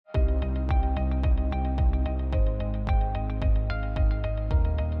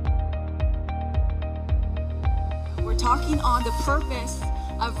talking on the purpose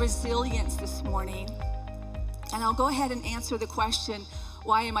of resilience this morning. And I'll go ahead and answer the question,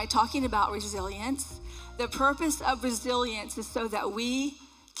 why am I talking about resilience? The purpose of resilience is so that we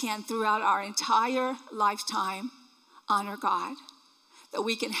can, throughout our entire lifetime, honor God. That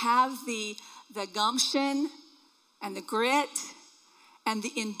we can have the gumption and the grit and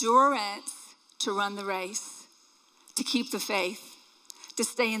the endurance to run the race, to keep the faith, to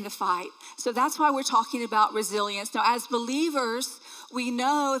stay in the fight. So that's why we're talking about resilience. Now, as believers, we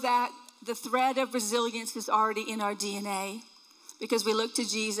know that the thread of resilience is already in our DNA because we look to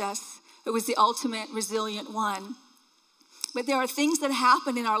Jesus, who was the ultimate resilient one. But there are things that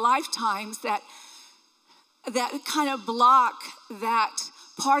happen in our lifetimes that kind of block that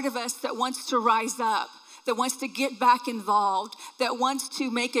part of us that wants to rise up, that wants to get back involved, that wants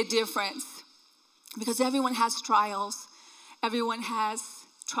to make a difference. Because everyone has trials. Everyone has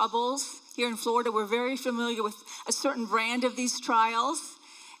troubles. Here in Florida, we're very familiar with a certain brand of these trials.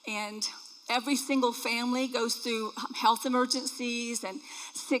 And every single family goes through health emergencies and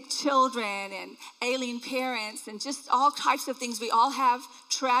sick children and ailing parents and just all types of things. We all have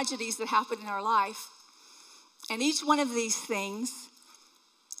tragedies that happen in our life. And each one of these things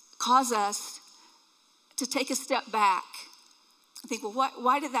cause us to take a step back. I think, well,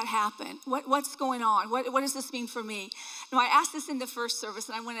 why did that happen? What's going on? What does this mean for me? Now, I asked this in the first service,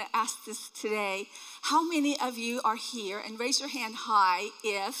 and I want to ask this today. How many of you are here? And raise your hand high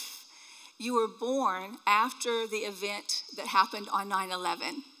if you were born after the event that happened on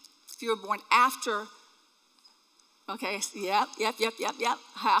 9/11. If you were born after, okay, yep.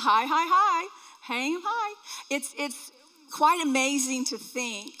 High. Hang high. It's quite amazing to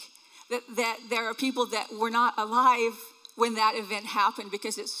think that there are people that were not alive when that event happened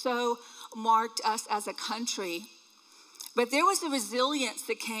because it so marked us as a country. But there was a resilience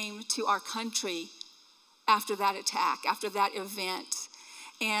that came to our country after that attack, after that event.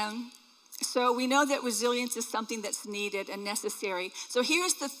 And so we know that resilience is something that's needed and necessary. So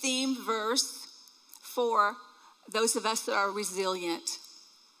here's the theme verse for those of us that are resilient.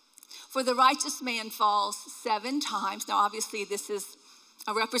 For the righteous man falls 7 times. Now, obviously, this is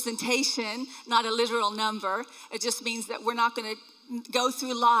a representation, not a literal number. It just means that we're not going to go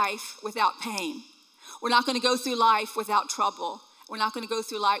through life without pain. We're not going to go through life without trouble. We're not going to go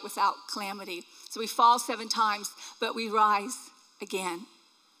through life without calamity. So we fall 7 times, but we rise again.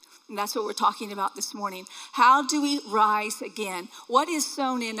 And that's what we're talking about this morning. How do we rise again? What is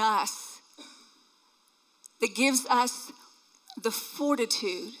sown in us that gives us the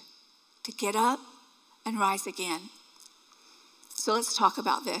fortitude to get up and rise again? So let's talk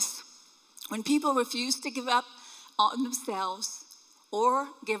about this. When people refuse to give up on themselves or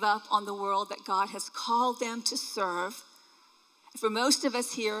give up on the world that God has called them to serve, for most of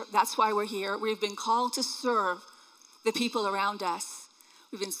us here, that's why we're here. We've been called to serve the people around us.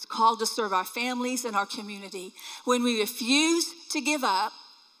 We've been called to serve our families and our community. When we refuse to give up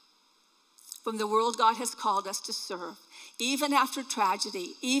from the world God has called us to serve, even after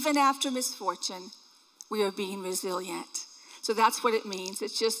tragedy, even after misfortune, we are being resilient. So that's what it means.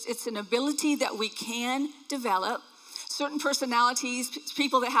 It's an ability that we can develop. Certain personalities,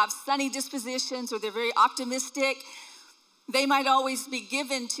 people that have sunny dispositions or they're very optimistic, they might always be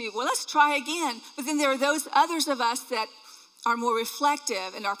given to, well, let's try again. But then there are those others of us that are more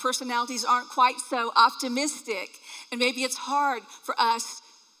reflective and our personalities aren't quite so optimistic. And maybe it's hard for us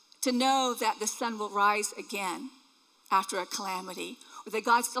to know that the sun will rise again after a calamity, or that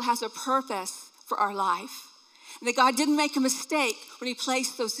God still has a purpose for our life. And that God didn't make a mistake when he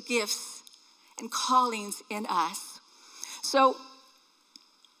placed those gifts and callings in us. So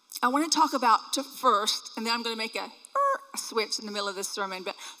I want to talk about first, and then I'm going to make a switch in the middle of this sermon.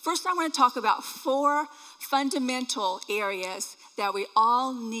 But first I want to talk about 4 fundamental areas that we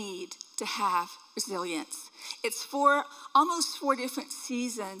all need to have resilience. It's almost 4 different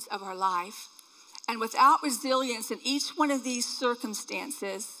seasons of our life. And without resilience in each one of these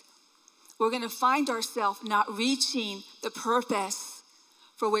circumstances, we're going to find ourselves not reaching the purpose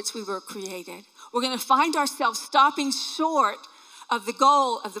for which we were created. We're going to find ourselves stopping short of the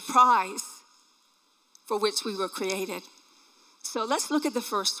goal of the prize for which we were created. So let's look at the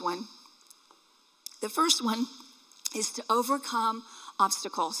first one. The first one is to overcome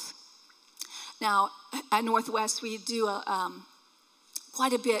obstacles. Now, at Northwest, we do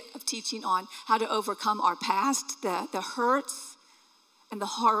quite a bit of teaching on how to overcome our past, the hurts and the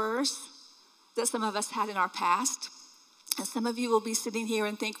horrors that some of us had in our past. And some of you will be sitting here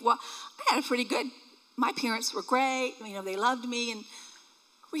and think, well, I had a pretty good, my parents were great, they loved me, and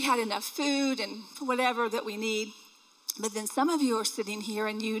we had enough food and whatever that we need. But then some of you are sitting here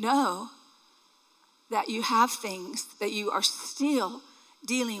and you know that you have things that you are still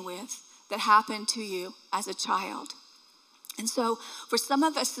dealing with that happened to you as a child. And so for some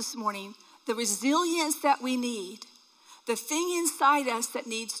of us this morning, the resilience that we need, the thing inside us that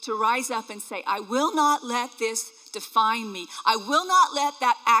needs to rise up and say, I will not let this define me. I will not let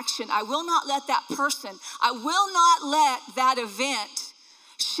that action, I will not let that person, I will not let that event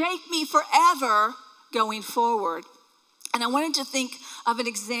shake me forever going forward. And I wanted to think of an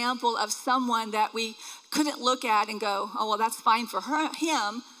example of someone that we couldn't look at and go, oh, well, that's fine for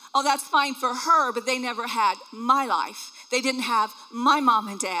him. Oh, that's fine for her, but they never had my life. They didn't have my mom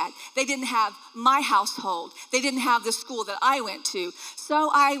and dad. They didn't have my household. They didn't have the school that I went to. So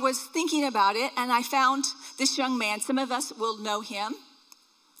I was thinking about it, and I found this young man. Some of us will know him.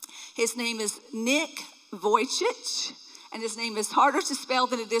 His name is Nick Vujicic, and his name is harder to spell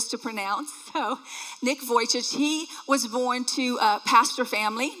than it is to pronounce. So Nick Vujicic, he was born to a pastor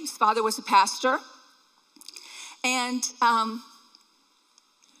family. His father was a pastor. And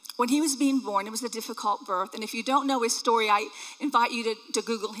when he was being born, it was a difficult birth. And if you don't know his story, I invite you to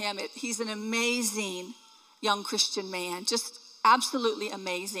Google him. He's an amazing young Christian man, just absolutely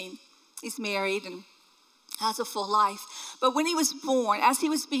amazing. He's married and has a full life. But when he was born, as he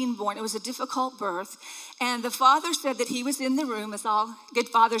was being born, it was a difficult birth. And the father said that he was in the room, as all good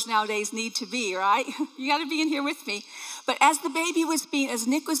fathers nowadays need to be, right? You got to be in here with me. But as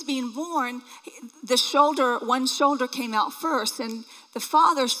Nick was being born, one shoulder came out first, and the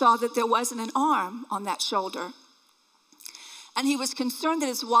father saw that there wasn't an arm on that shoulder. And he was concerned that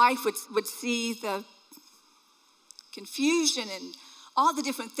his wife would see the confusion and all the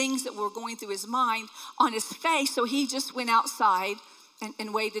different things that were going through his mind on his face. So he just went outside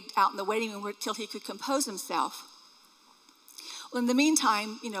and waited out in the waiting room until he could compose himself. Well, in the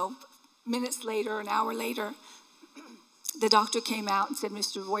meantime, minutes later, an hour later, the doctor came out and said,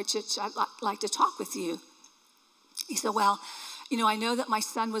 Mr. Vujicic, I'd like to talk with you. He said, well, I know that my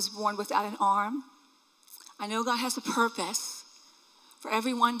son was born without an arm. I know God has a purpose for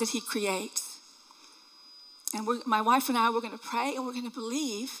everyone that he creates. And my wife and I, we're going to pray and we're going to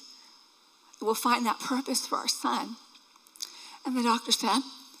believe that we'll find that purpose for our son. And the doctor said,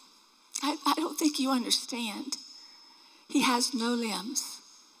 I don't think you understand. He has no limbs.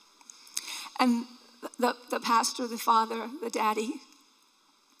 And the pastor, the father, the daddy,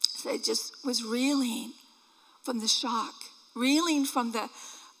 said just was reeling from the shock, reeling from the,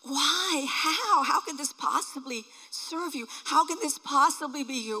 why, how could this possibly serve you? How can this possibly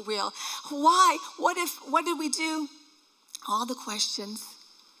be your will? Why, what did we do? All the questions.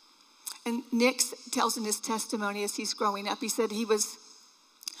 And Nick tells in his testimony as he's growing up, he said he was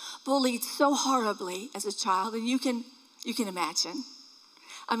bullied so horribly as a child, and you can imagine.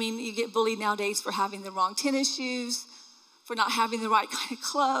 I mean, you get bullied nowadays for having the wrong tennis shoes, for not having the right kind of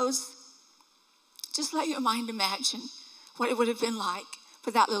clothes. Just let your mind imagine what it would have been like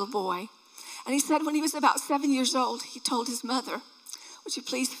for that little boy. And he said when he was about 7 years old, he told his mother, would you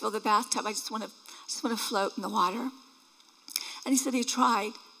please fill the bathtub? I just want to float in the water. And he said he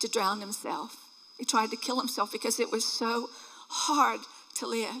tried to drown himself. He tried to kill himself because it was so hard to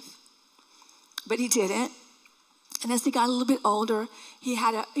live. But he didn't. And as he got a little bit older, he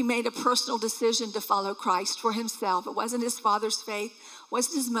made a personal decision to follow Christ for himself. It wasn't his father's faith, it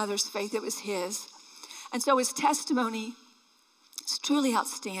wasn't his mother's faith, it was his. And so his testimony is truly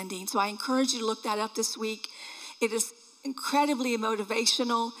outstanding. So I encourage you to look that up this week. It is incredibly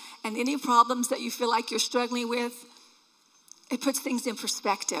motivational, and any problems that you feel like you're struggling with, it puts things in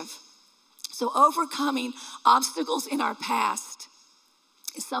perspective. So overcoming obstacles in our past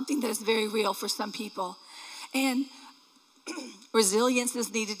is something that is very real for some people. And resilience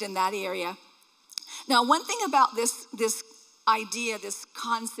is needed in that area. Now, one thing about this idea, this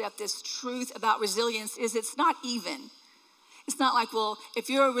concept, this truth about resilience is it's not even. It's not like, well, if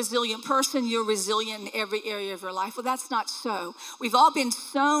you're a resilient person, you're resilient in every area of your life. Well, that's not so. We've all been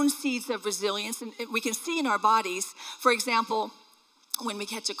sown seeds of resilience, and we can see in our bodies, for example, when we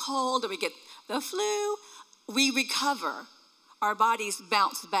catch a cold or we get the flu, we recover. Our bodies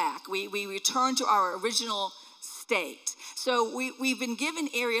bounce back. We return to our original state. So we've been given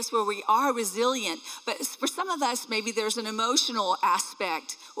areas where we are resilient, but for some of us, maybe there's an emotional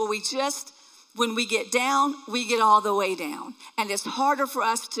aspect where when we get down, we get all the way down. And it's harder for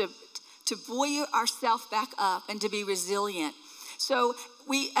us to buoy ourselves back up and to be resilient. So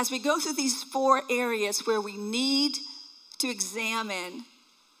as we go through these 4 areas where we need to examine,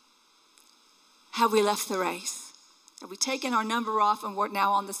 have we left the race? Have we taken our number off and we're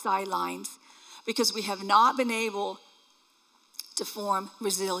now on the sidelines because we have not been able to form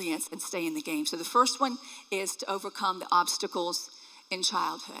resilience and stay in the game? So the first one is to overcome the obstacles in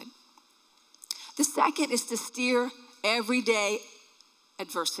childhood. The second is to steer everyday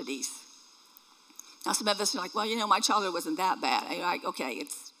adversities. Now, some of us are like, well, my childhood wasn't that bad. I'm like, okay,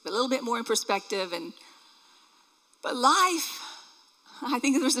 it's a little bit more in perspective. But life, I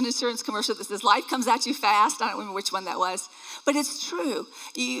think there's an insurance commercial that says life comes at you fast. I don't remember which one that was, but it's true.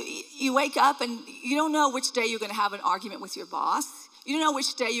 You wake up and you don't know which day you're going to have an argument with your boss. You don't know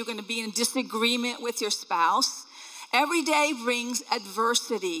which day you're going to be in disagreement with your spouse. Every day brings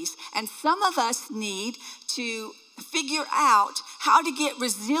adversities, and some of us need to figure out how to get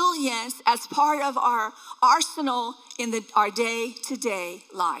resilience as part of our arsenal in our day-to-day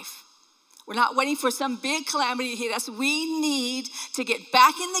life. We're not waiting for some big calamity to hit us. We need to get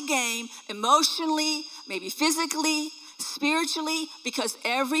back in the game emotionally, maybe physically, spiritually, because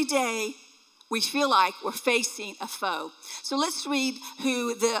every day we feel like we're facing a foe. So let's read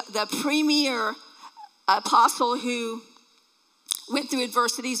who the premier apostle who went through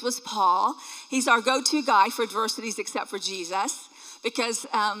adversities was Paul. He's our go-to guy for adversities except for Jesus, because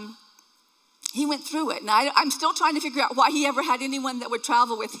he went through it. And I'm still trying to figure out why he ever had anyone that would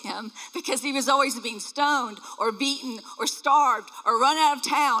travel with him, because he was always being stoned or beaten or starved or run out of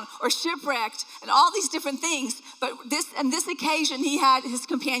town or shipwrecked and all these different things. But on this occasion, he had his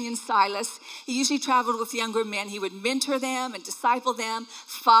companion Silas. He usually traveled with younger men. He would mentor them and disciple them,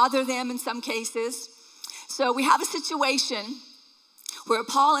 father them in some cases. So we have a situation where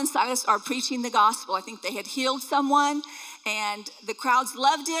Paul and Silas are preaching the gospel. I think they had healed someone, and the crowds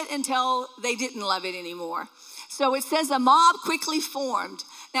loved it until they didn't love it anymore. So it says a mob quickly formed.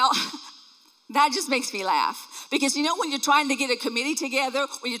 Now, that just makes me laugh, because when you're trying to get a committee together,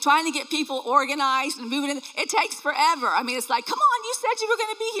 when you're trying to get people organized and moving in, it takes forever. I mean, it's like, come on, you said you were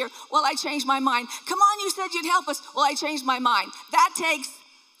going to be here. Well, I changed my mind. Come on, you said you'd help us. Well, I changed my mind. That takes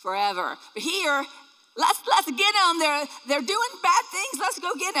forever. But here, let's get them. They're doing bad things. Let's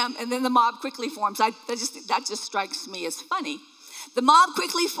go get them. And then the mob quickly forms. That just strikes me as funny. The mob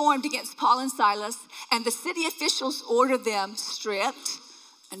quickly formed against Paul and Silas, and the city officials ordered them stripped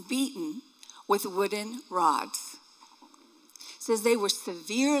and beaten with wooden rods. It says they were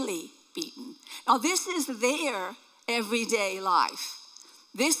severely beaten. Now, this is their everyday life.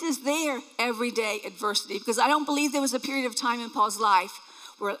 This is their everyday adversity, because I don't believe there was a period of time in Paul's life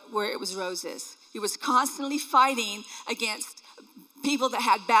where it was roses. He was constantly fighting against people that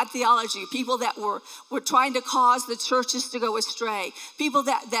had bad theology, people that were trying to cause the churches to go astray, people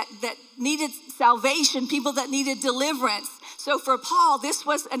that needed salvation, people that needed deliverance. So for Paul, this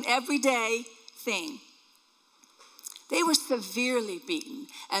was an everyday thing. They were severely beaten,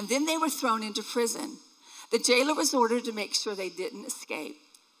 and then they were thrown into prison. The jailer was ordered to make sure they didn't escape.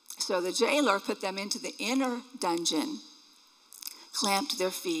 So the jailer put them into the inner dungeon, clamped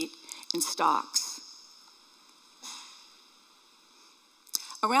their feet in stocks.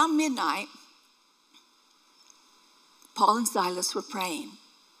 Around midnight, Paul and Silas were praying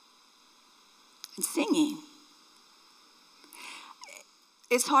and singing.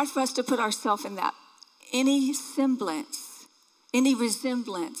 It's hard for us to put ourselves in that, any resemblance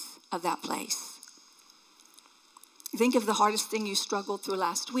of that place. You think of the hardest thing you struggled through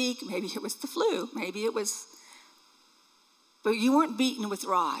last week. Maybe it was the flu. But you weren't beaten with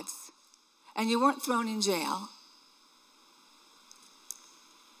rods, and you weren't thrown in jail.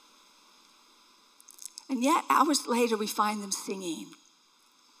 And yet, hours later, we find them singing,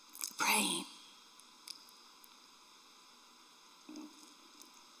 praying.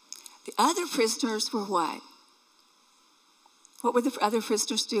 The other prisoners were what? What were the other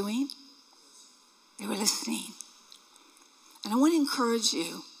prisoners doing? They were listening. And I want to encourage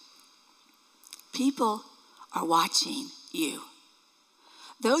you. People are watching you.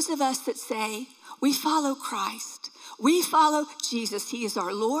 Those of us that say, we follow Christ. We follow Jesus. He is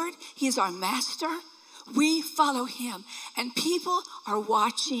our Lord. He is our master. We follow him. And people are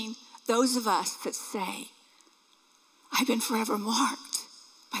watching those of us that say, I've been forever marked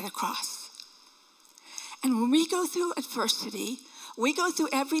by the cross. And when we go through adversity, we go through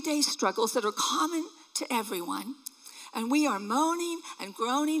everyday struggles that are common to everyone, and we are moaning and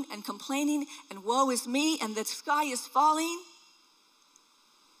groaning and complaining and woe is me and the sky is falling.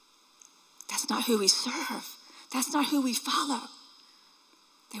 That's not who we serve. That's not who we follow.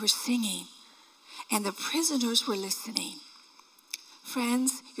 They were singing, and the prisoners were listening.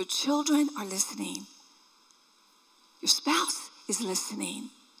 Friends, your children are listening. Your spouse is listening.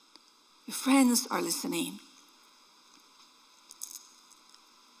 Your friends are listening.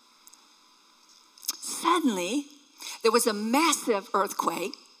 Suddenly, there was a massive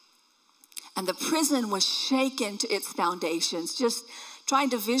earthquake, and the prison was shaken to its foundations. Just trying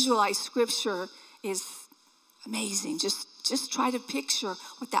to visualize scripture is amazing. Just try to picture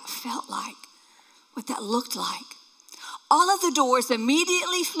what that felt like. what that looked like. All of the doors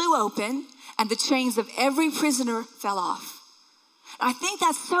immediately flew open, and the chains of every prisoner fell off. I think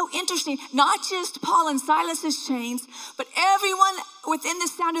that's so interesting. Not just Paul and Silas's chains, but everyone within the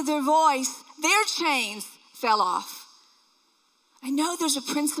sound of their voice, their chains fell off. I know there's a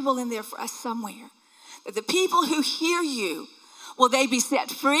principle in there for us somewhere, that the people who hear you, will they be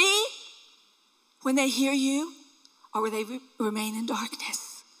set free when they hear you, or will they remain in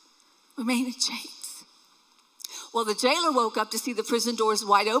darkness, remain in chains? Well, the jailer woke up to see the prison doors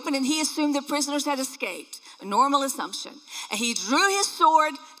wide open, and he assumed the prisoners had escaped, a normal assumption. And he drew his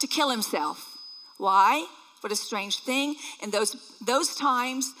sword to kill himself. Why? What a strange thing. In those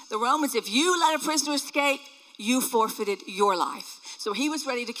times, the Romans, if you let a prisoner escape, you forfeited your life. So he was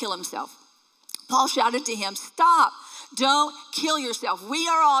ready to kill himself. Paul shouted to him, "Stop, don't kill yourself. We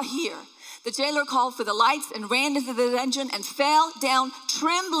are all here." The jailer called for the lights and ran into the dungeon and fell down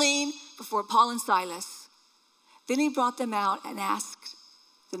trembling before Paul and Silas. Then he brought them out and asked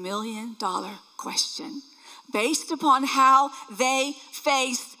the $1,000,000 question based upon how they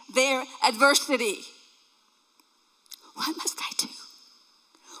faced their adversity. What must I do?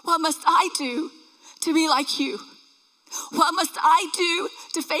 What must I do to be like you? What must I do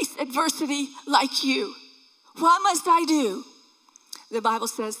to face adversity like you? What must I do? The Bible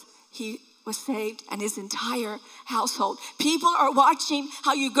says he was saved and his entire household. People are watching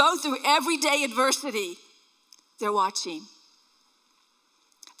how you go through everyday adversity. They're watching.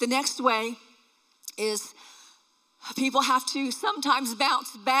 The next way is people have to sometimes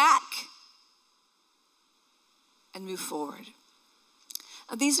bounce back and move forward.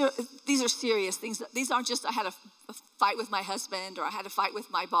 These are serious things. These aren't just I had a fight with my husband or I had a fight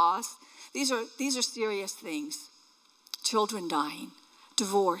with my boss. These are serious things. Children dying,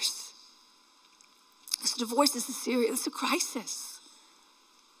 divorce. This divorce is it's a crisis.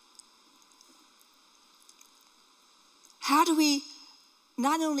 How do we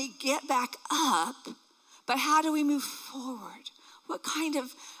not only get back up, but how do we move forward? What kind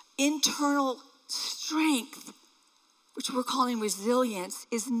of internal strength, which we're calling resilience,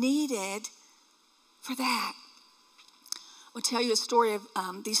 is needed for that? I'll tell you a story of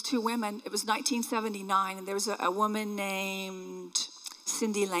these two women. It was 1979, and there was a woman named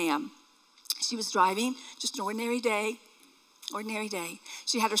Cindy Lamb. She was driving, just an ordinary day.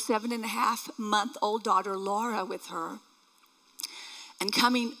 She had her 7.5-month-old daughter, Laura, with her. And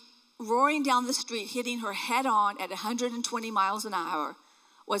coming, roaring down the street, hitting her head on at 120 miles an hour,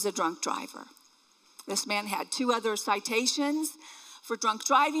 was a drunk driver. This man had 2 other citations for drunk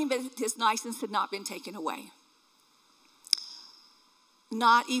driving, but his license had not been taken away.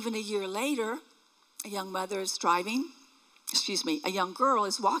 Not even a year later, a young girl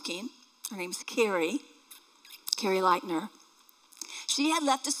is walking. Her name's Carrie Leitner. She had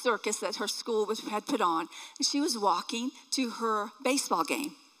left a circus that her school had put on, and she was walking to her baseball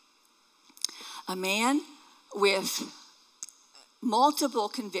game. A man with multiple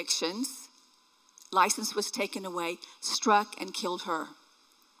convictions, license was taken away, struck and killed her.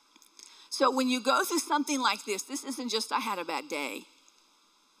 So when you go through something like this isn't just I had a bad day.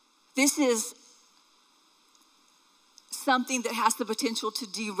 This is something that has the potential to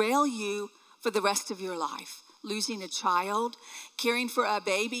derail you for the rest of your life. Losing a child, caring for a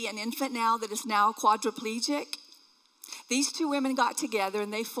baby, an infant now that is now quadriplegic. These 2 women got together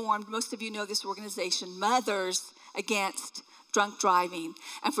and they formed, most of you know this organization, Mothers Against Drunk Driving.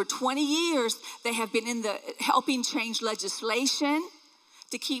 And for 20 years, they have been helping change legislation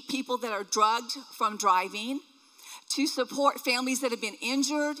to keep people that are drugged from driving, to support families that have been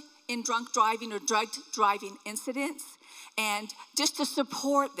injured in drunk driving or drug driving incidents, and just to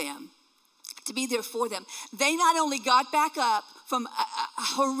support them, to be there for them. They not only got back up from a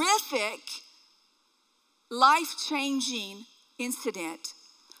horrific, life-changing incident,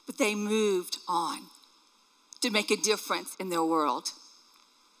 but they moved on to make a difference in their world.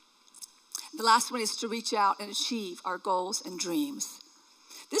 The last one is to reach out and achieve our goals and dreams.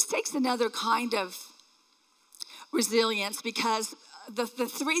 This takes another kind of resilience because the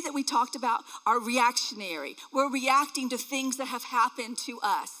 3 that we talked about are reactionary. We're reacting to things that have happened to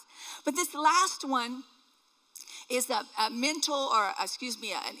us. But this last one is an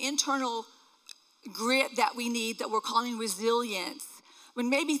internal grit that we need that we're calling resilience. When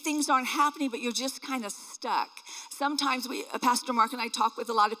maybe things aren't happening, but you're just kind of stuck. Sometimes Pastor Mark and I talk with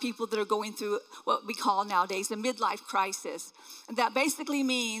a lot of people that are going through what we call nowadays a midlife crisis. And that basically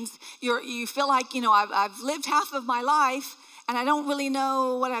means you feel like, I've lived half of my life and I don't really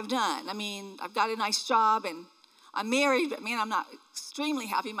know what I've done. I mean, I've got a nice job and I'm married, but man, I'm not extremely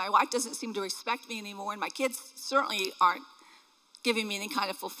happy. My wife doesn't seem to respect me anymore, and my kids certainly aren't giving me any kind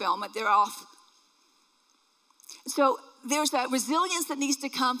of fulfillment. They're off So there's that resilience that needs to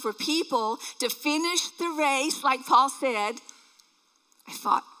come for people to finish the race. Like Paul said, I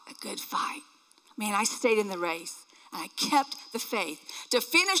fought a good fight. Man, I stayed in the race and I kept the faith. To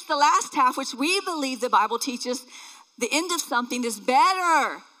finish the last half, which we believe the Bible teaches, the end of something is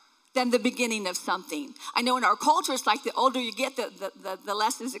better than the beginning of something. I know in our culture, it's like the older you get, the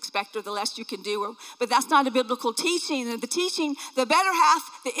less is expected, the less you can do. But that's not a biblical teaching. The teaching, the better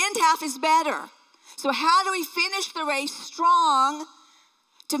half, the end half is better. So how do we finish the race strong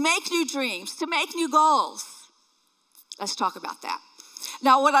to make new dreams, to make new goals? Let's talk about that.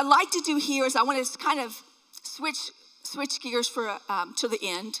 Now, what I'd like to do here is I want to kind of switch gears to the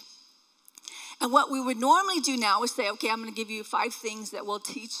end. And what we would normally do now is say, okay, I'm going to give you 5 things that will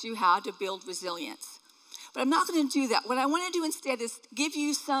teach you how to build resilience. But I'm not going to do that. What I want to do instead is give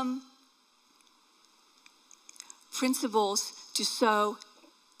you some principles to sow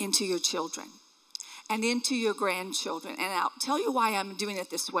into your children and into your grandchildren. And I'll tell you why I'm doing it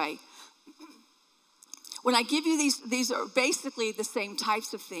this way. When I give you these are basically the same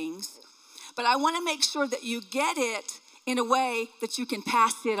types of things, but I want to make sure that you get it in a way that you can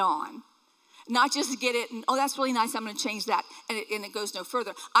pass it on. Not just get it and, oh, that's really nice, I'm going to change that, and it goes no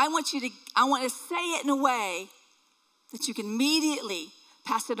further. I want to say it in a way that you can immediately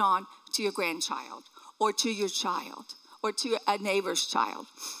pass it on to your grandchild or to your child or to a neighbor's child.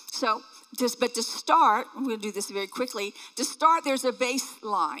 So, but to start, I'm going to do this very quickly. To start, there's a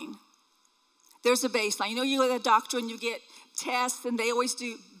baseline. There's a baseline. You know, you go to the doctor and you get tests, and they always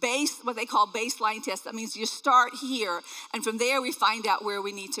do what they call baseline tests. That means you start here, and from there we find out where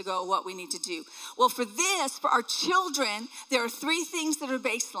we need to go, what we need to do. Well, for our children, there are 3 things that are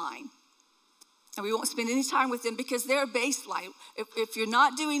baseline. And we won't spend any time with them because they're baseline. If you're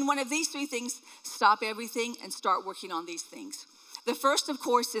not doing one of these 3 things, stop everything and start working on these things. The first, of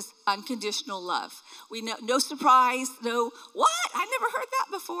course, is unconditional love. We know, no surprise, no, what? I never heard that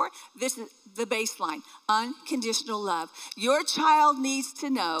before. This is the baseline, unconditional love. Your child needs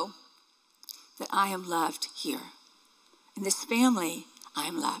to know that I am loved here. In this family, I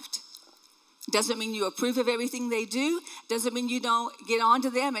am loved. Doesn't mean you approve of everything they do. Doesn't mean you don't get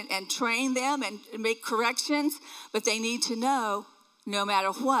onto them and train them and make corrections. But they need to know, no matter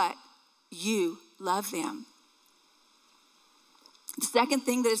what, you love them. The second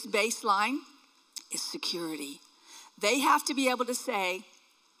thing that is baseline is security. They have to be able to say,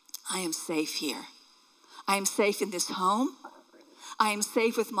 I am safe here. I am safe in this home. I am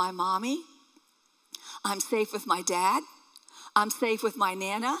safe with my mommy. I'm safe with my dad. I'm safe with my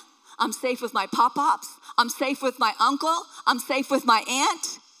nana. I'm safe with my pop-pops. I'm safe with my uncle. I'm safe with my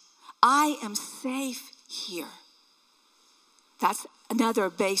aunt. I am safe here. That's another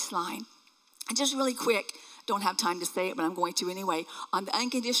baseline. And just really quick, don't have time to say it, but I'm going to anyway. On the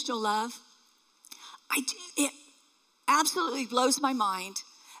unconditional love, it absolutely blows my mind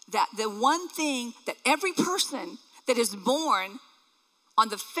that the one thing that every person that is born on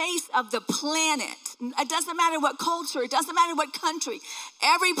the face of the planet, it doesn't matter what culture, it doesn't matter what country,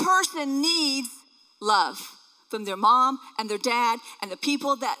 every person needs love from their mom and their dad and the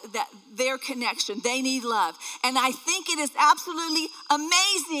people that their connection, they need love. And I think it is absolutely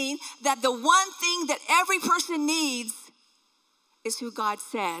amazing that the one thing that every person needs is who God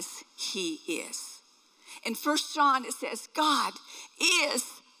says he is. In 1 John, it says, God is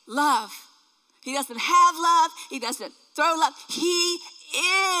love. He doesn't have love. He doesn't throw love. He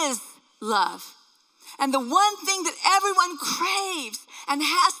is love. And the one thing that everyone craves and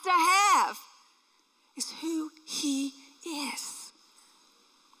has to have is who he is.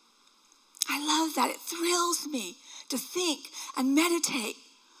 I love that. It thrills me to think and meditate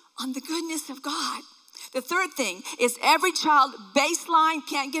on the goodness of God. The third thing is every child, baseline,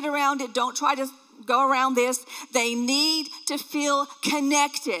 can't get around it. Don't try to go around this. They need to feel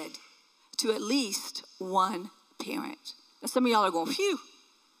connected to at least one parent. Now, some of y'all are going, phew,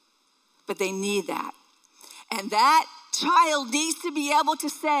 but they need that. And that child needs to be able to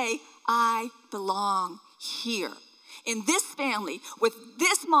say, I belong here. In this family, with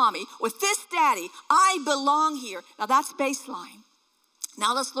this mommy, with this daddy, I belong here. Now that's baseline.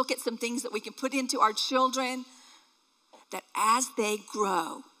 Now let's look at some things that we can put into our children that as they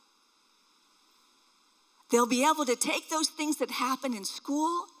grow, they'll be able to take those things that happen in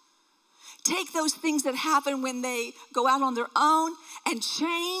school, take those things that happen when they go out on their own and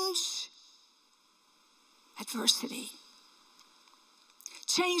change adversity.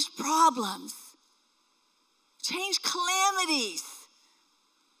 Change problems, change calamities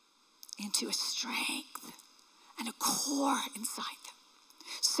into a strength and a core inside them.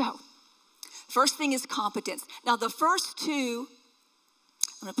 So, first thing is competence. Now, the first 2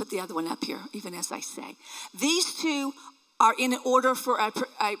 I'm going to put the other one up here, even as I say. These two are in order for a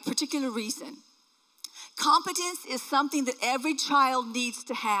particular reason. Competence is something that every child needs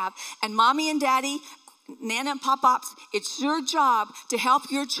to have. And mommy and daddy, Nana and Pop-Pops, it's your job to help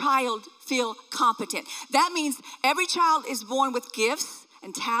your child feel competent. That means every child is born with gifts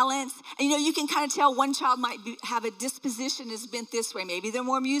and talents. And you can kind of tell one child might have a disposition is bent this way. Maybe they're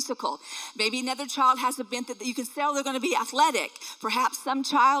more musical. Maybe another child has a bent that you can tell they're going to be athletic. Perhaps some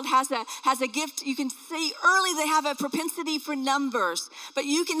child has a gift. You can see early they have a propensity for numbers. But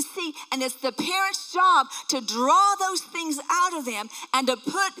you can see, and it's the parent's job to draw those things out of them and to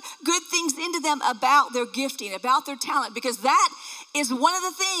put good things into them about their gifting, about their talent, because that is one of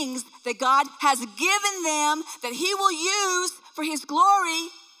the things that God has given them that he will use for his glory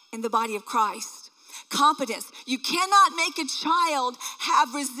in the body of Christ. Competence. You cannot make a child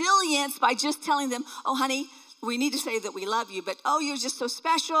have resilience by just telling them, oh, honey, we need to say that we love you, but oh, you're just so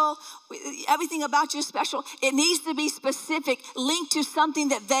special. Everything about you is special. It needs to be specific, linked to something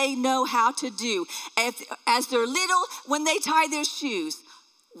that they know how to do. As they're little, when they tie their shoes,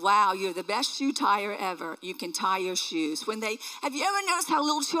 wow, you're the best shoe tire ever. You can tie your shoes. Have you ever noticed how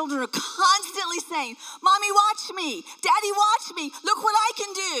little children are constantly saying, Mommy, watch me. Daddy, watch me. Look what I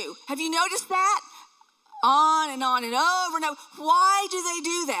can do. Have you noticed that? On and over and over. Why do they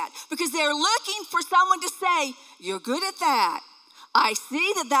do that? Because they're looking for someone to say, you're good at that. I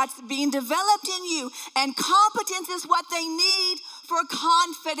see that that's being developed in you. And competence is what they need for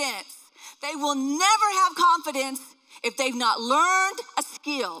confidence. They will never have confidence if they've not learned a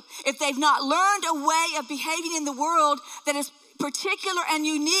skill, if they've not learned a way of behaving in the world that is particular and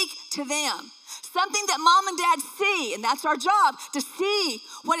unique to them. Something that mom and dad see, and that's our job, to see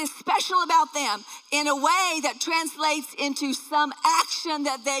what is special about them in a way that translates into some action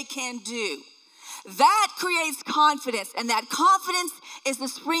that they can do. That creates confidence, and that confidence is the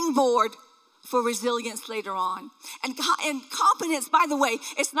springboard for resilience later on. And competence, by the way,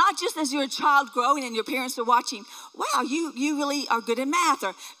 it's not just as you're a child growing and your parents are watching, wow, you really are good at math,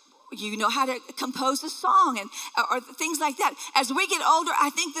 or you know how to compose a song, or things like that. As we get older, I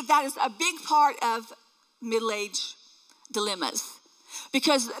think that is a big part of middle-age dilemmas,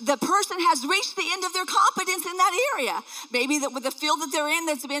 because the person has reached the end of their competence in that area. Maybe with the field that they're in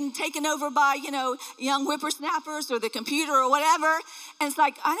that's been taken over by, young whippersnappers or the computer or whatever. And it's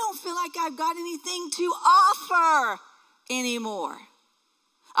like, I don't feel like I've got anything to offer anymore.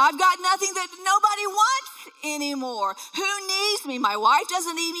 I've got nothing that nobody wants anymore. Who needs me? My wife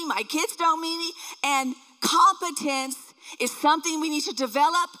doesn't need me. My kids don't need me. And competence is something we need to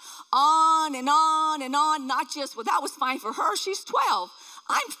develop on and on and on. Not just, well, that was fine for her. She's 12.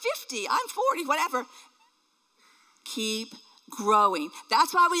 I'm 50. I'm 40, whatever. Keep growing.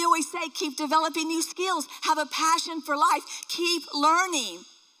 That's why we always say keep developing new skills. Have a passion for life. Keep learning.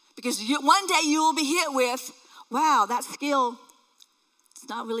 Because one day you will be hit with, wow, that skill, it's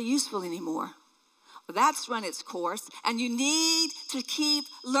not really useful anymore. Well, that's run its course. And you need to keep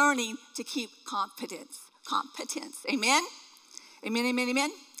learning to keep competence. Amen? Amen, amen,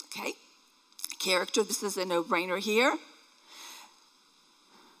 amen. Okay. Character, this is a no-brainer here.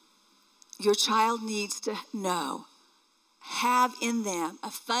 Your child needs to have in them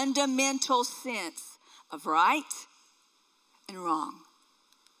a fundamental sense of right and wrong.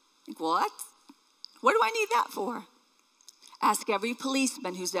 Think, what? What do I need that for? Ask every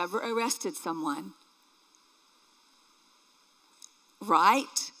policeman who's ever arrested someone.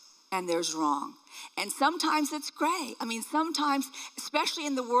 Right and there's wrong. And sometimes it's gray. I mean, sometimes, especially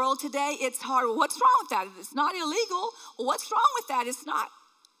in the world today, it's hard. Well, what's wrong with that? It's not illegal. Well, what's wrong with that? It's not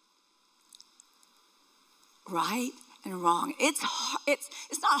right and wrong. It's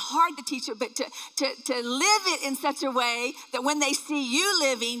not hard to teach it, but to live it in such a way that when they see you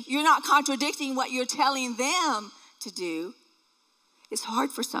living, you're not contradicting what you're telling them to do. It's hard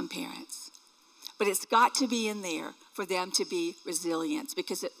for some parents, but it's got to be in there for them to be resilient,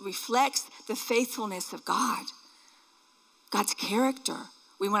 because it reflects the faithfulness of God, God's character.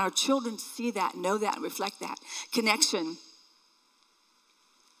 We want our children to see that, know that, and reflect that. Connection.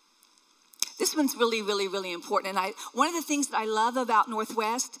 This one's really, really, really important. And one of the things that I love about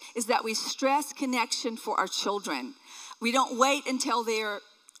Northwest is that we stress connection for our children. We don't wait until they're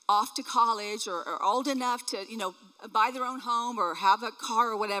off to college or old enough to, buy their own home or have a car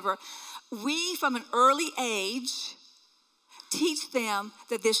or whatever. We, from an early age, teach them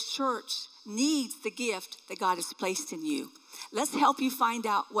that this church needs the gift that God has placed in you. Let's help you find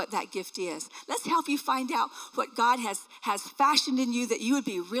out what that gift is. Let's help you find out what God has fashioned in you that you would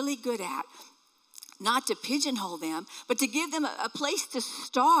be really good at. not to pigeonhole them, but to give them a place to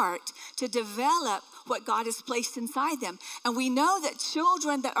start, to develop what God has placed inside them. And we know that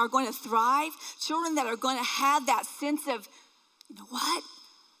children that are going to thrive, children that are going to have that sense of, you know what?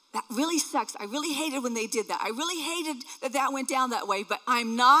 That really sucks. I really hated when they did that. I really hated that went down that way, but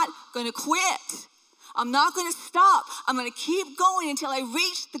I'm not going to quit. I'm not going to stop. I'm going to keep going until I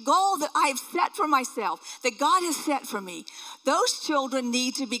reach the goal that I have set for myself, that God has set for me. Those children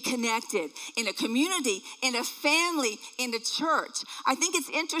need to be connected in a community, in a family, in a church. I think it's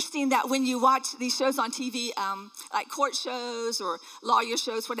interesting that when you watch these shows on TV, like court shows or lawyer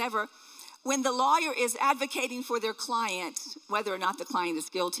shows, whatever, when the lawyer is advocating for their client, whether or not the client is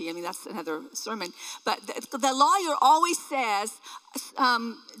guilty, I mean, that's another sermon, but the lawyer always says,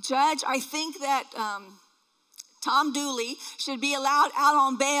 Judge, I think that Tom Dooley should be allowed out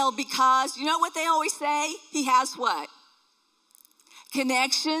on bail because, you know what they always say? He has what?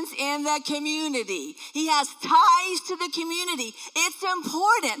 Connections in the community. He has ties to the community. It's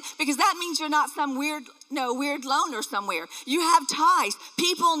important because that means you're not some weird loner somewhere. You have ties.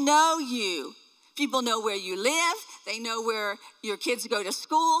 People know you. People know where you live. They know where your kids go to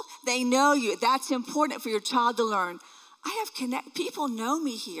school. They know you. That's important for your child to learn. People know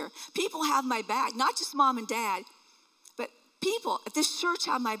me here. People have my back, not just mom and dad, but people at this church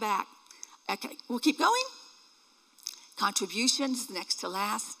have my back. Okay, we'll keep going. Contributions, next to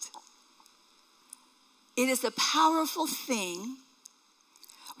last. It is a powerful thing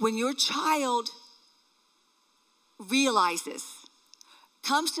when your child realizes,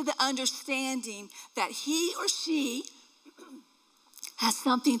 comes to the understanding that he or she has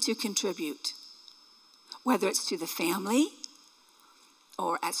something to contribute, whether it's to the family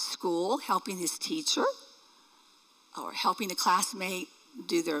or at school, helping his teacher or helping a classmate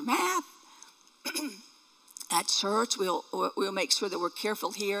do their math. At church, we'll make sure that we're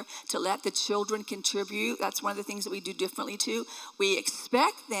careful here to let the children contribute. That's one of the things that we do differently too. We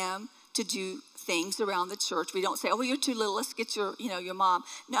expect them to do things around the church. We don't say, oh, well, you're too little, let's get your mom.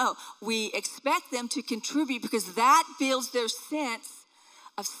 No, we expect them to contribute because that builds their sense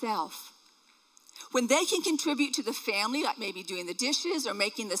of self. When they can contribute to the family, like maybe doing the dishes or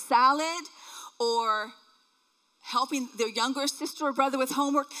making the salad or helping their younger sister or brother with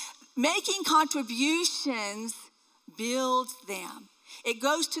homework, making contributions builds them. It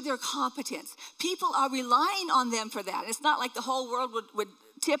goes to their competence. People are relying on them for that. It's not like the whole world would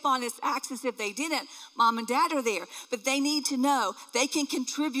tip on its axis if they didn't. Mom and dad are there. But they need to know they can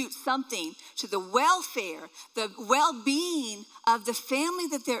contribute something to the welfare, the well-being of the family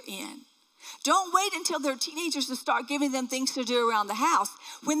that they're in. Don't wait until they're teenagers to start giving them things to do around the house.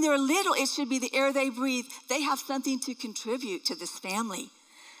 When they're little, it should be the air they breathe. They have something to contribute to this family.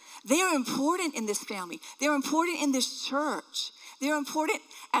 They're important in this family. They're important in this church. They're important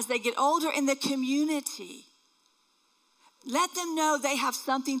as they get older in the community. Let them know they have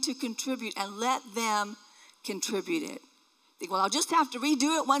something to contribute and let them contribute it. Think, well, I'll just have to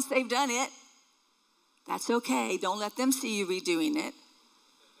redo it once they've done it. That's okay. Don't let them see you redoing it.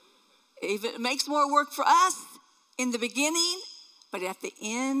 If it makes more work for us in the beginning, but at the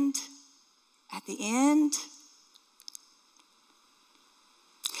end,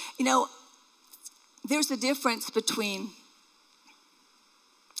 you know, there's a difference between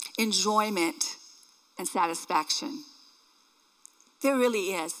enjoyment and satisfaction. There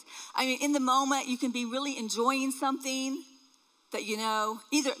really is. I mean, in the moment, you can be really enjoying something that, you know,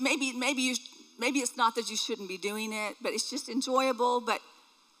 either maybe it's not that you shouldn't be doing it, but it's just enjoyable. But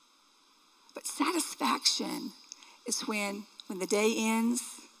satisfaction is when the day ends,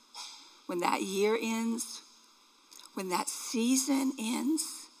 when that year ends, when that season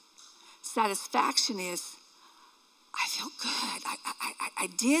ends. Satisfaction is, I feel good. I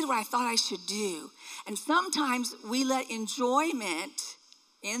did what I thought I should do. And sometimes we let enjoyment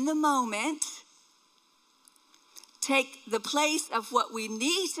in the moment take the place of what we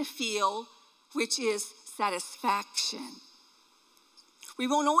need to feel, which is satisfaction. We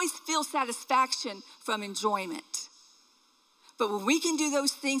won't always feel satisfaction from enjoyment. But when we can do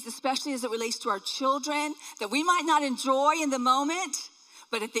those things, especially as it relates to our children, that we might not enjoy in the moment,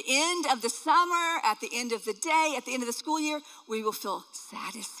 but at the end of the summer, at the end of the day, at the end of the school year, we will feel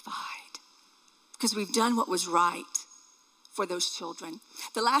satisfied because we've done what was right for those children.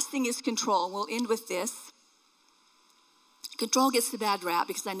 The last thing is control. We'll end with this. Control gets the bad rap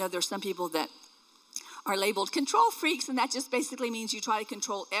because I know there's some people that are labeled control freaks, and that just basically means you try to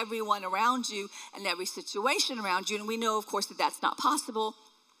control everyone around you and every situation around you. And we know, of course, that that's not possible.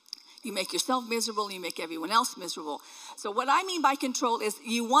 You make yourself miserable, and you make everyone else miserable. So what I mean by control is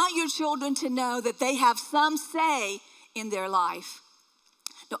you want your children to know that they have some say in their life.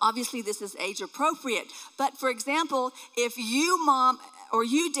 Now, obviously, this is age appropriate. But for example, if you, mom, or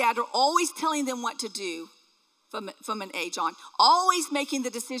you, dad, are always telling them what to do from an age on, always making the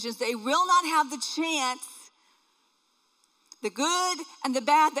decisions, they will not have the chance, the good and the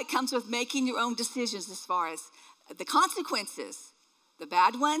bad that comes with making your own decisions as far as the consequences, the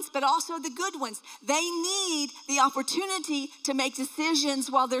bad ones, but also the good ones. They need the opportunity to make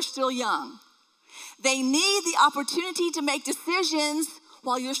decisions while they're still young. They need the opportunity to make decisions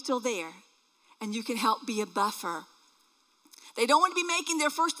while you're still there, and you can help be a buffer. They don't want to be making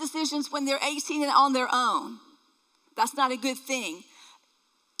their first decisions when they're 18 and on their own. That's not a good thing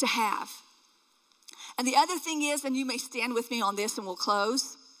to have. And the other thing is, and you may stand with me on this and we'll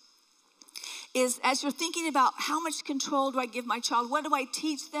close, is as you're thinking about how much control do I give my child, what do I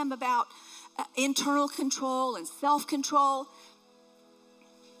teach them about internal control and self-control?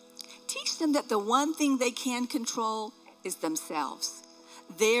 Teach them that the one thing they can control is themselves,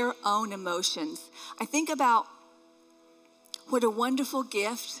 their own emotions. I think about what a wonderful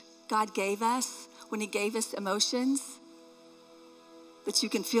gift God gave us when he gave us emotions. That you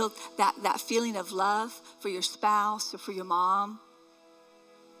can feel that feeling of love for your spouse or for your mom,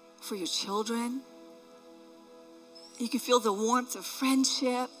 for your children. You can feel the warmth of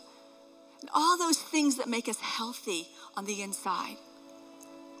friendship and all those things that make us healthy on the inside.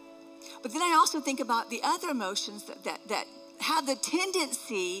 But then I also think about the other emotions that have the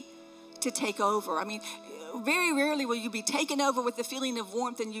tendency to take over. I mean, very rarely will you be taken over with the feeling of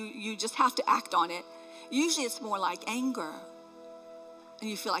warmth and you just have to act on it. Usually it's more like anger. And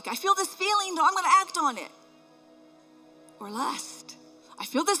you feel like, I feel this feeling, I'm going to act on it. Or lust. I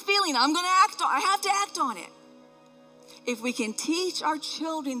feel this feeling, I have to act on it. If we can teach our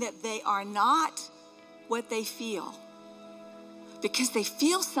children that they are not what they feel, because they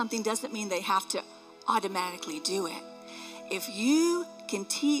feel something doesn't mean they have to automatically do it. If you can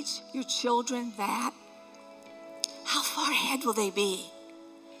teach your children that, how far ahead will they be?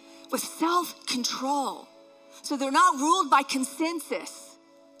 With self-control. So they're not ruled by consensus,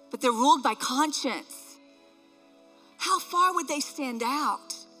 but they're ruled by conscience. How far would they stand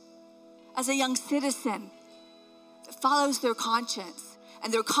out as a young citizen that follows their conscience?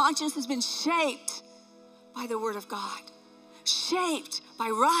 And their conscience has been shaped by the Word of God, shaped by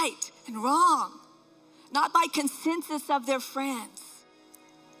right and wrong, not by consensus of their friends.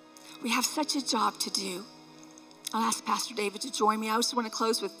 We have such a job to do. I'll ask Pastor David to join me. I just want to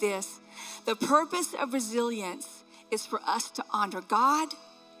close with this. The purpose of resilience is for us to honor God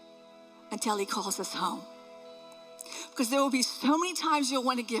until he calls us home. Because there will be so many times you'll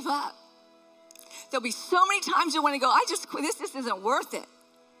want to give up. There'll be so many times you'll want to go, I just quit, this isn't worth it.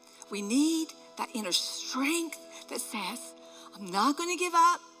 We need that inner strength that says, I'm not going to give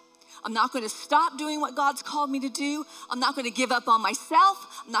up. I'm not going to stop doing what God's called me to do. I'm not going to give up on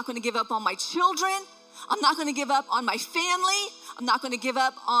myself. I'm not going to give up on my children. I'm not going to give up on my family. I'm not going to give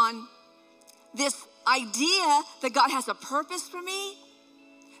up on this idea that God has a purpose for me.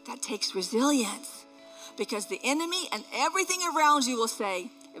 That takes resilience, because the enemy and everything around you will say,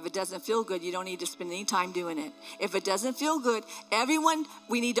 if it doesn't feel good, you don't need to spend any time doing it. If it doesn't feel good,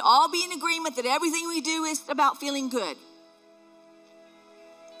 we need to all be in agreement that everything we do is about feeling good.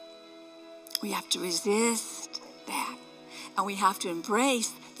 We have to resist that, and we have to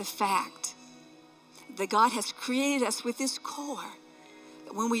embrace the fact that God has created us with this core,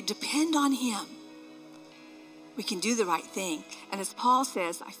 that when we depend on him, we can do the right thing. And as Paul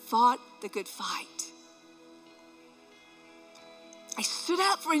says, I fought the good fight. I stood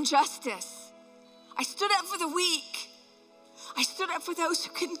up for injustice. I stood up for the weak. I stood up for those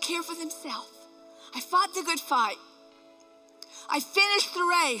who couldn't care for themselves. I fought the good fight. I finished the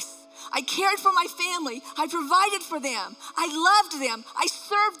race. I cared for my family. I provided for them. I loved them. I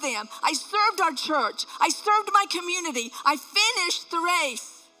served them. I served our church. I served my community. I finished the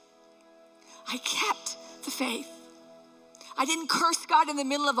race. I kept the faith. I didn't curse God in the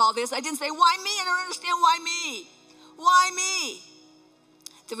middle of all this. I didn't say, why me? I don't understand why me. Why me?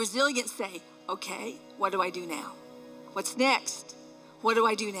 The resilient say, okay, what do I do now? What's next? What do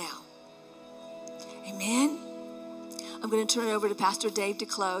I do now? Amen. I'm going to turn it over to Pastor Dave to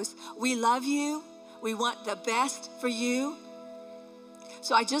close. We love you. We want the best for you.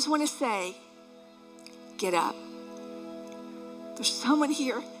 So I just want to say, get up. There's someone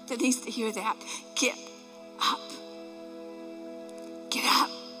here that needs to hear that. Get up. Get up.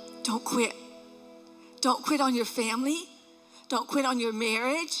 Don't quit. Don't quit on your family. Don't quit on your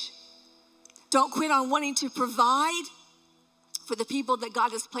marriage. Don't quit on wanting to provide for the people that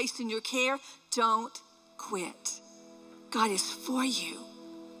God has placed in your care. Don't quit. God is for you.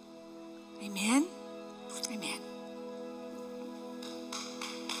 Amen. Amen.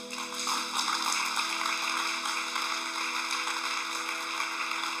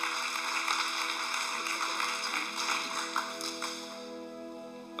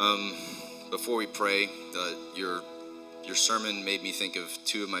 Before we pray, your sermon made me think of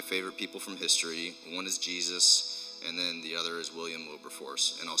two of my favorite people from history. One is Jesus, and then the other is William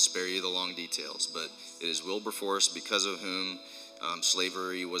Wilberforce. And I'll spare you the long details, but it is Wilberforce, because of whom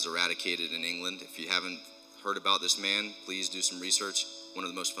slavery was eradicated in England. If you haven't heard about this man, please do some research. One of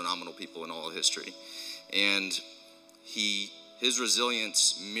the most phenomenal people in all of history. And his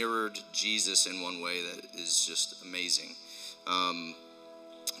resilience mirrored Jesus in one way that is just amazing.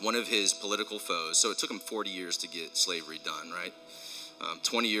 One of his political foes, so it took him 40 years to get slavery done, right?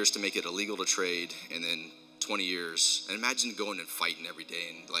 20 years to make it illegal to trade, and then 20 years. And imagine going and fighting every day,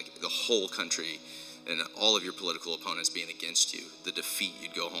 and like the whole country and all of your political opponents being against you, the defeat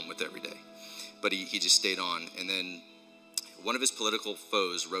you'd go home with every day. But he just stayed on. And then one of his political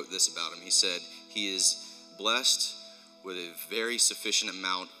foes wrote this about him. He said, he is blessed with a very sufficient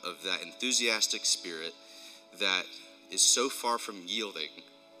amount of that enthusiastic spirit that is so far from yielding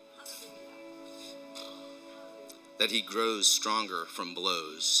that he grows stronger from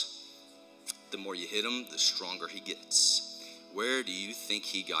blows. The more you hit him, the stronger he gets. Where do you think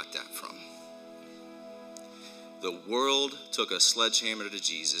he got that from? The world took a sledgehammer to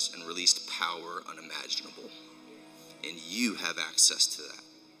Jesus and released power unimaginable. And you have access to that.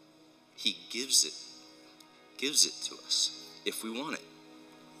 He gives it to us if we want it.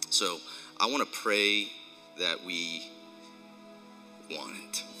 So I want to pray that we want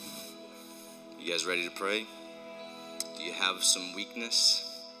it. You guys ready to pray? Do you have some weakness?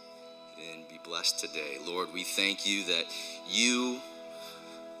 Then be blessed today. Lord, we thank you that you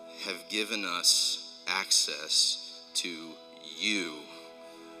have given us access to you,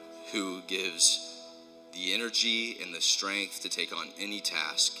 who gives the energy and the strength to take on any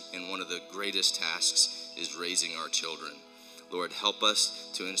task. And one of the greatest tasks is raising our children. Lord, help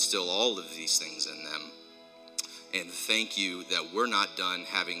us to instill all of these things in them. And thank you that we're not done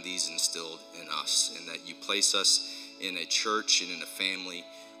having these instilled in us, and that you place us in a church and in a family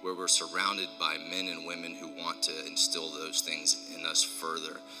where we're surrounded by men and women who want to instill those things in us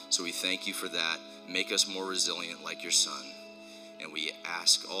further. So we thank you for that. Make us more resilient like your son. And we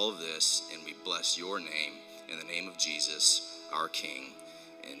ask all of this, and we bless your name in the name of Jesus, our King.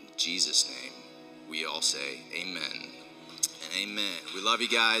 In Jesus' name, we all say amen and amen. We love you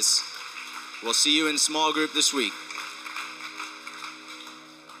guys. We'll see you in small group this week.